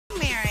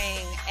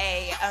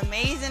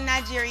amazing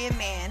Nigerian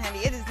man, honey.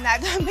 It is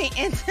not going to be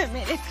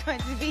intimate. It's going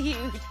to be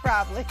huge,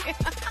 probably.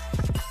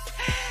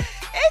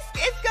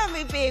 It's going to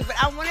be big, but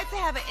I want it to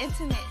have an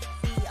intimate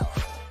feel.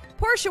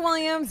 Porsha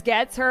Williams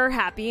gets her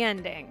happy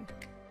ending.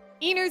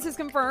 E! News has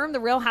confirmed the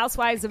Real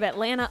Housewives of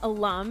Atlanta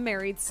alum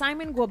married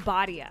Simon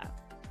Guobadia.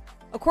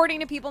 According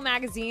to People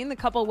magazine, the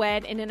couple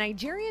wed in a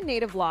Nigerian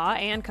native law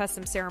and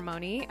custom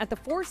ceremony at the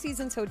Four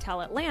Seasons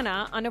Hotel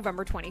Atlanta on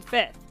November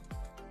 25th.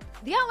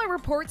 The outlet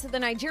reports that the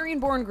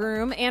Nigerian-born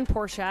groom and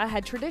Porsha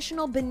had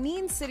traditional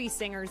Benin City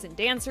singers and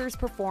dancers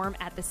perform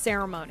at the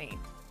ceremony.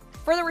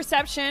 For the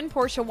reception,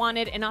 Porsha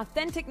wanted an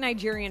authentic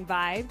Nigerian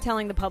vibe,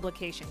 telling the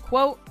publication,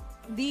 quote,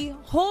 "The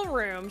whole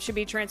room should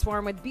be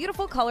transformed with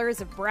beautiful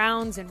colors of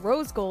browns and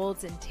rose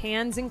golds and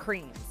tans and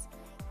creams.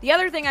 The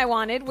other thing I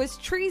wanted was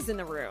trees in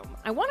the room.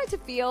 I wanted to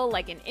feel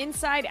like an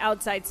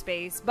inside-outside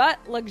space, but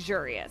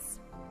luxurious."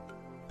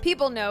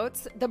 People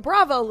notes, the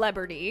Bravo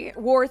celebrity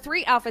wore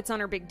 3 outfits on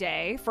her big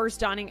day, first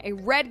donning a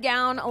red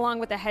gown along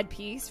with a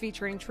headpiece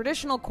featuring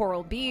traditional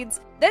coral beads,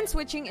 then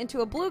switching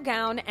into a blue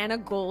gown and a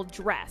gold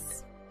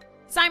dress.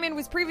 Simon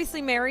was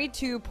previously married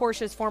to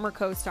Porsha's former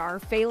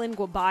co-star, Simon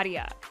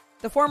Guobadia.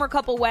 The former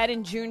couple wed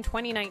in June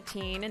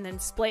 2019 and then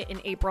split in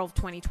April of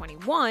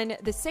 2021,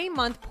 the same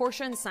month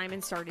Porsha and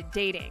Simon started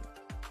dating.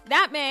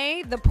 That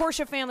May, the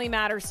Porsha Family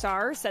Matters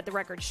star set the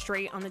record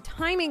straight on the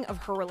timing of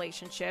her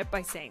relationship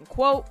by saying,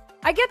 quote,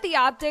 "I get the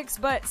optics,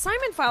 but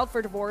Simon filed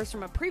for divorce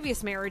from a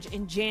previous marriage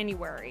in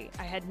January.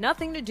 I had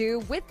nothing to do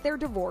with their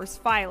divorce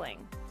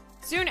filing."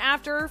 Soon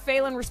after,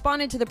 Phelan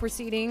responded to the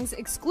proceedings,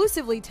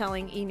 exclusively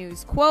telling E!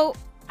 News, quote,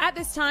 "At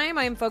this time,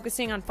 I am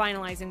focusing on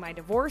finalizing my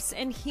divorce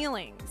and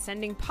healing,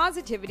 sending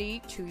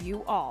positivity to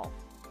you all."